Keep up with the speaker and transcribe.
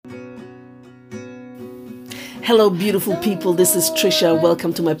Hello, beautiful people. This is Trisha.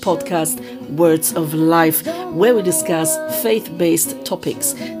 Welcome to my podcast, Words of Life, where we discuss faith-based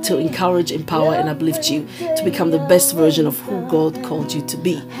topics to encourage, empower, and uplift you to become the best version of who God called you to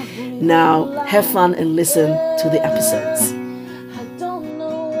be. Now, have fun and listen to the episodes.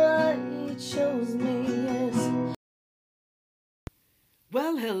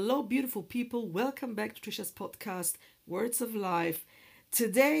 Well, hello, beautiful people. Welcome back to Trisha's podcast, Words of Life.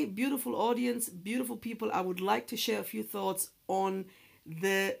 Today, beautiful audience, beautiful people, I would like to share a few thoughts on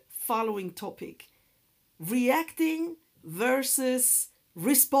the following topic. Reacting versus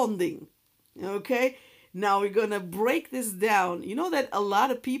responding. Okay? Now we're going to break this down. You know that a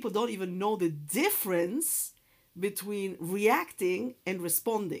lot of people don't even know the difference between reacting and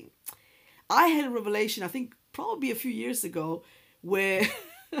responding. I had a revelation, I think probably a few years ago, where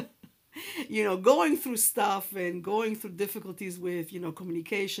going through stuff and going through difficulties with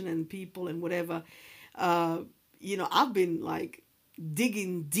communication and people and whatever, I've been like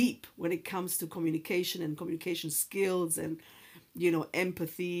digging deep when it comes to communication and communication skills and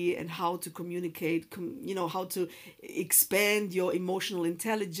empathy and how to communicate, how to expand your emotional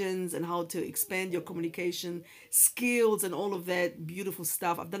intelligence and how to expand your communication skills and all of that beautiful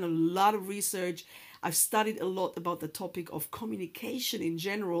stuff. I've done a lot of research. I've studied a lot about the topic of communication in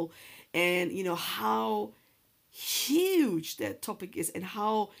general and, how huge that topic is and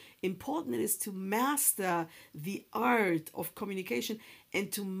how important it is to master the art of communication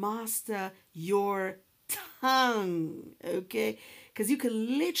and to master your tongue, okay? Because you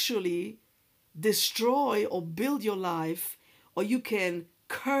can literally destroy or build your life, or you can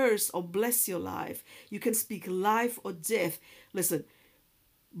curse or bless your life. You can speak life or death. Listen,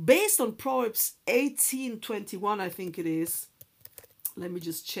 based on Proverbs 18:21, I think it is. Let me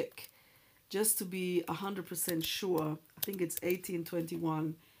just check, just to be 100% sure. I think it's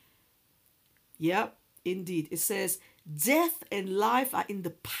 18:21. Yep, indeed. It says, death and life are in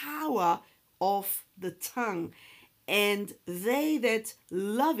the power of the tongue, and they that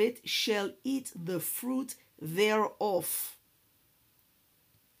love it shall eat the fruit thereof.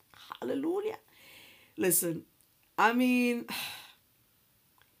 Hallelujah. Listen, I mean,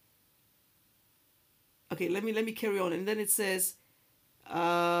 okay, let me carry on. And then it says,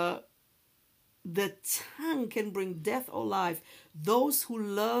 the tongue can bring death or life. Those who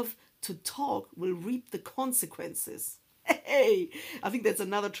love to talk will reap the consequences. Hey, I think that's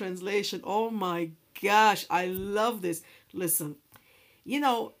another translation. Oh my gosh, I love this. Listen,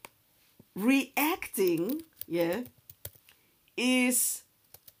 reacting, is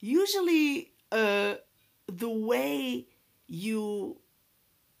usually the way you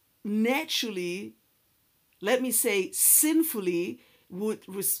naturally, let me say sinfully, would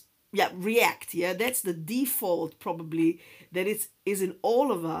react. That's the default probably that is in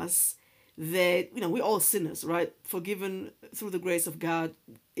all of us, that we're all sinners, right? Forgiven through the grace of God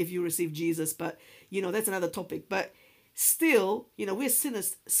if you receive Jesus, but that's another topic. But still, we're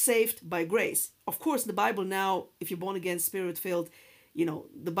sinners saved by grace. Of course, the Bible now, if you're born again, spirit filled,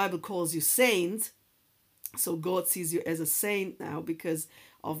 the Bible calls you saint. So God sees you as a saint now because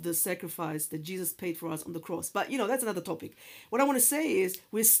of the sacrifice that Jesus paid for us on the cross. But, that's another topic. What I want to say is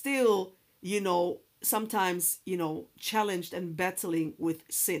we're still, sometimes, challenged and battling with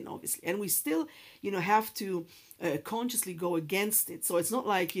sin, obviously. And we still, have to consciously go against it. So it's not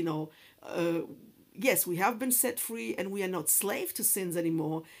like, yes, we have been set free and we are not slave to sins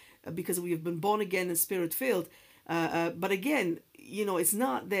anymore because we have been born again and spirit filled. But again, it's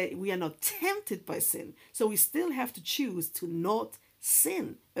not that we are not tempted by sin. So we still have to choose to not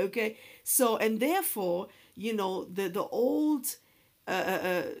sin. Okay. So, and therefore, the old,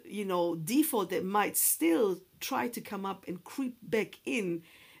 default that might still try to come up and creep back into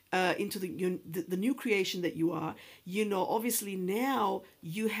the new creation that you are, obviously now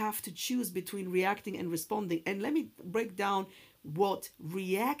you have to choose between reacting and responding. And let me break down what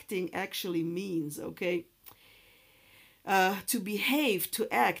reacting actually means. Okay. To behave, to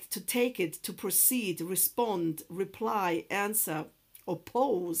act, to take it, to proceed, respond, reply, answer,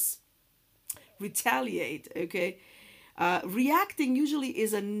 oppose, retaliate, okay? Reacting usually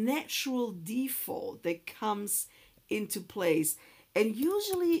is a natural default that comes into place. And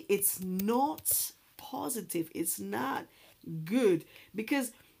usually it's not positive. It's not good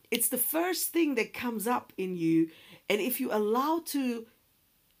because it's the first thing that comes up in you. And if you allow it to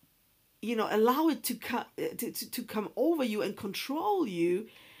come over you and control you,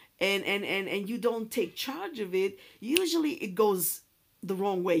 and you don't take charge of it, usually it goes the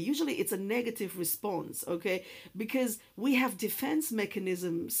wrong way. Usually it's a negative response, okay? Because we have defense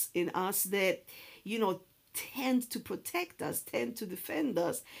mechanisms in us that, tend to protect us, tend to defend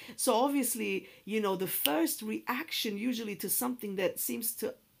us. So obviously, the first reaction usually to something that seems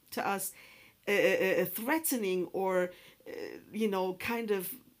to us threatening, or kind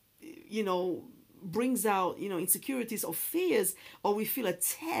of brings out insecurities or fears, or we feel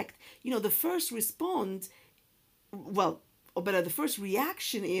attacked, the first response, well, or better, the first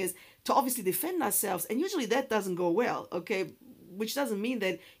reaction is to obviously defend ourselves, and usually that doesn't go well, okay? Which doesn't mean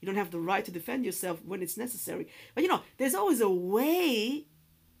that you don't have the right to defend yourself when it's necessary. But there's always a way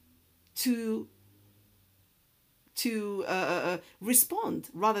to respond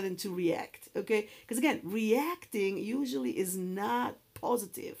rather than to react, okay? Because again, reacting usually is not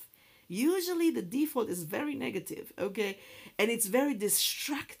positive. Usually the default is very negative, okay? And it's very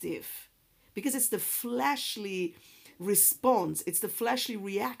destructive because it's the fleshly response, it's the fleshly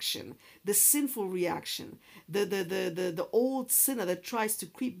reaction, the sinful reaction, the old sinner that tries to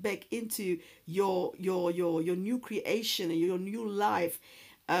creep back into your new creation and your new life,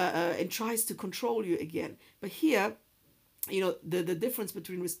 and tries to control you again. But here, the difference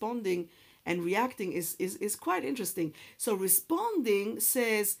between responding and reacting is quite interesting. So responding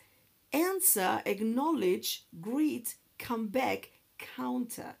says answer, acknowledge, greet, come back,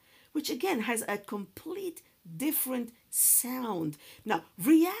 counter, which again has a complete different sound. Now,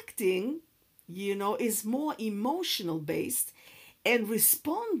 reacting, is more emotional based, and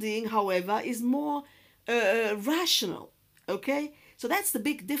responding, however, is more rational. Okay? So that's the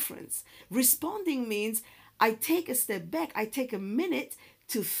big difference. Responding means I take a step back, I take a minute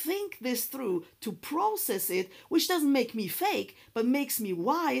to think this through, to process it, which doesn't make me fake, but makes me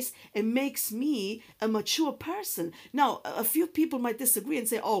wise and makes me a mature person. Now, a few people might disagree and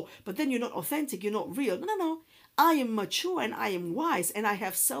say, oh, but then you're not authentic, you're not real. No. I am mature and I am wise and I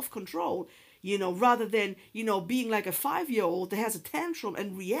have self-control, rather than, being like a 5-year-old that has a tantrum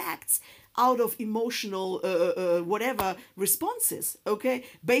and reacts out of emotional whatever responses, okay,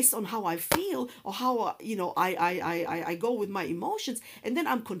 based on how I feel or how I go with my emotions, and then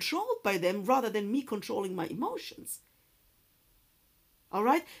I'm controlled by them rather than me controlling my emotions. All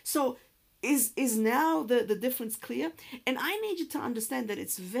right, so is now the difference clear? And I need you to understand that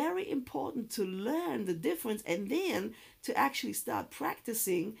it's very important to learn the difference and then to actually start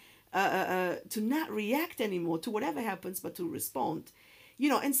practicing to not react anymore to whatever happens, but to respond.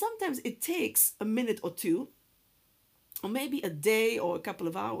 And sometimes it takes a minute or two, or maybe a day or a couple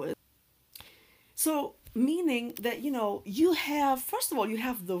of hours. So, meaning that, you have, first of all, you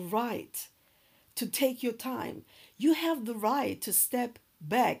have the right to take your time. You have the right to step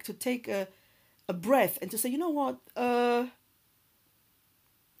back, to take a breath and to say, you know what, I'm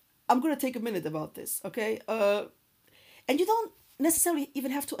going to take a minute about this, okay? And you don't necessarily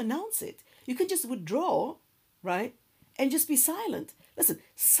even have to announce it. You can just withdraw, right? And just be silent. Listen,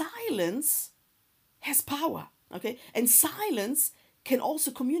 silence has power, okay? And silence can also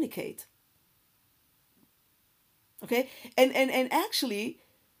communicate, okay? And actually,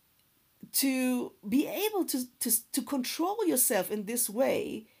 to be able to control yourself in this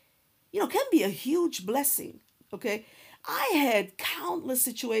way, can be a huge blessing, okay? I had countless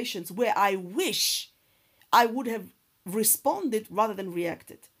situations where I wish I would have responded rather than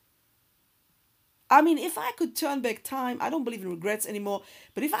reacted. I mean, if I could turn back time, I don't believe in regrets anymore,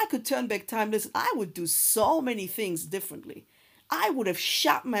 but if I could turn back time, listen, I would do so many things differently. I would have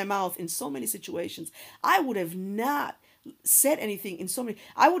shut my mouth in so many situations. I would have not said anything in so many.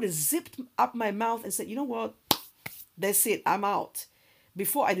 I would have zipped up my mouth and said, you know what? That's it. I'm out.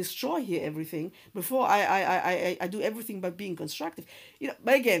 Before I destroy here everything, before I do everything by being constructive.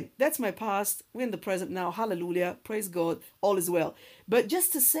 But again, that's my past. We're in the present now. Hallelujah. Praise God. All is well. But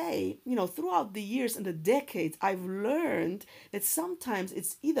just to say, throughout the years and the decades, I've learned that sometimes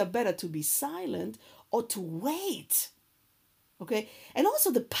it's either better to be silent or to wait. Okay? And also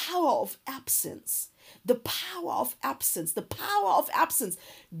the power of absence. The power of absence. The power of absence.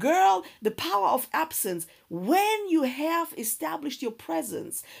 Girl, the power of absence. When you have established your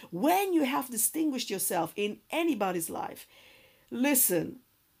presence, when you have distinguished yourself in anybody's life, listen,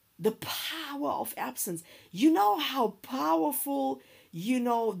 the power of absence. You know how powerful,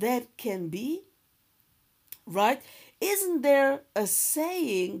 that can be? Right? Isn't there a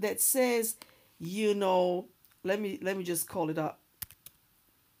saying that says, let me just call it up.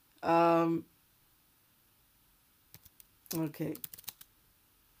 Okay.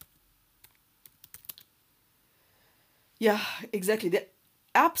 Yeah, exactly. The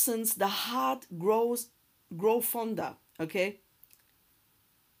absence, the heart grow fonder. Okay.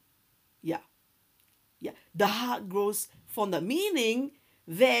 Yeah. Yeah. The heart grows fonder, meaning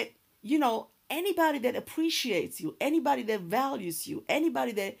that, anybody that appreciates you, anybody that values you,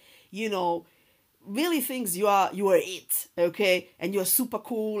 anybody that, really thinks you are it, okay, and you're super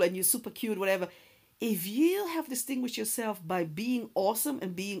cool and you're super cute, whatever. If you have distinguished yourself by being awesome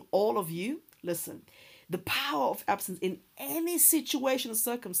and being all of you, listen, the power of absence in any situation or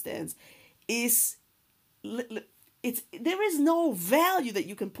circumstance is, it's, there is no value that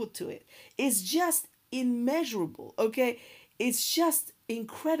you can put to it. It's just immeasurable, okay? It's just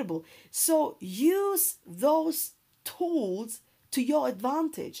incredible. So use those tools to your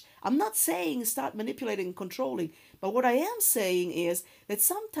advantage. I'm not saying start manipulating and controlling, but what I am saying is that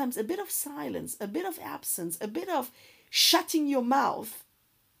sometimes a bit of silence, a bit of absence, a bit of shutting your mouth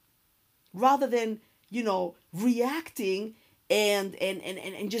rather than, reacting and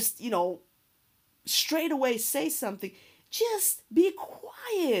just, straight away say something. Just be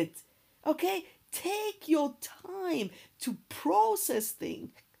quiet, okay? Take your time to process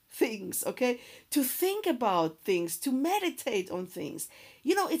things, okay? To think about things, to meditate on things.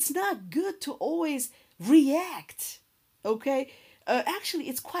 It's not good to always react, okay? Actually,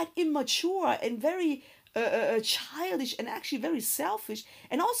 it's quite immature and very childish and actually very selfish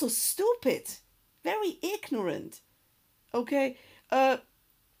and also stupid, very ignorant, okay?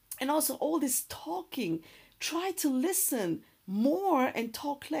 And also all this talking. Try to listen more and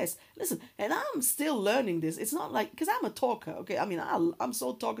talk less. Listen, and I'm still learning this. It's not like, because I'm a talker, okay? I mean, I'm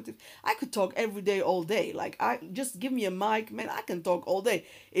so talkative. I could talk every day, all day. Like, I just give me a mic, man, I can talk all day.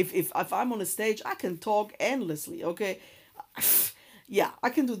 If I'm on a stage, I can talk endlessly, okay? Yeah, I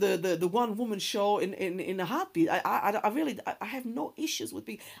can do the one woman show in a heartbeat. I really I have no issues with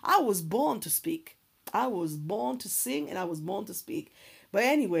being. I was born to speak. I was born to sing and I was born to speak. But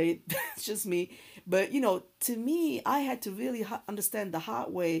anyway, that's just me. But to me, I had to really understand the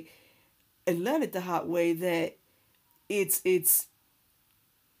hard way and learn it the hard way that it's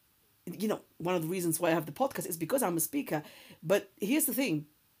one of the reasons why I have the podcast is because I'm a speaker. But here's the thing.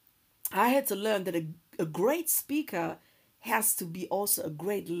 I had to learn that a great speaker has to be also a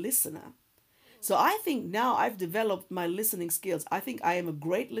great listener. So I think now I've developed my listening skills. I think I am a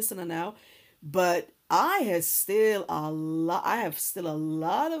great listener now, but I have still a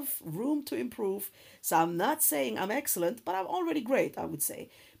lot of room to improve. So I'm not saying I'm excellent, but I'm already great, I would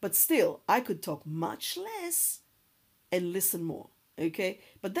say. But still, I could talk much less and listen more. Okay,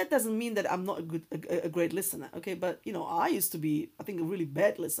 but that doesn't mean that I'm not a great listener. Okay, but I used to be, I think, a really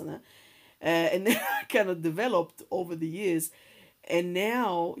bad listener, and then I kind of developed over the years, and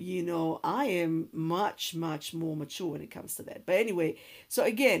now I am much more mature when it comes to that. But anyway, so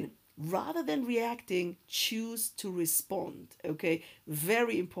again, rather than reacting, choose to respond. Okay,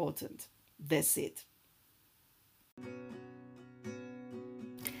 very important. That's it.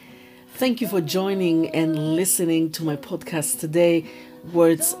 Thank you for joining and listening to my podcast today,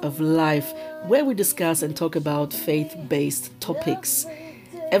 Words of Life, where we discuss and talk about faith-based topics.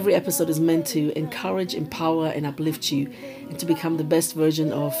 Every episode is meant to encourage, empower, and uplift you and to become the best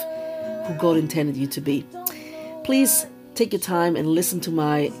version of who God intended you to be. Please take your time and listen to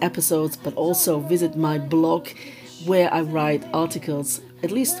my episodes, but also visit my blog where I write articles at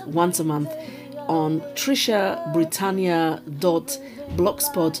least once a month on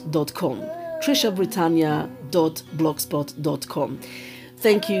trishabritannia.blogspot.com. trishabritannia.blogspot.com.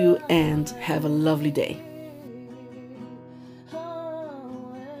 Thank you and have a lovely day.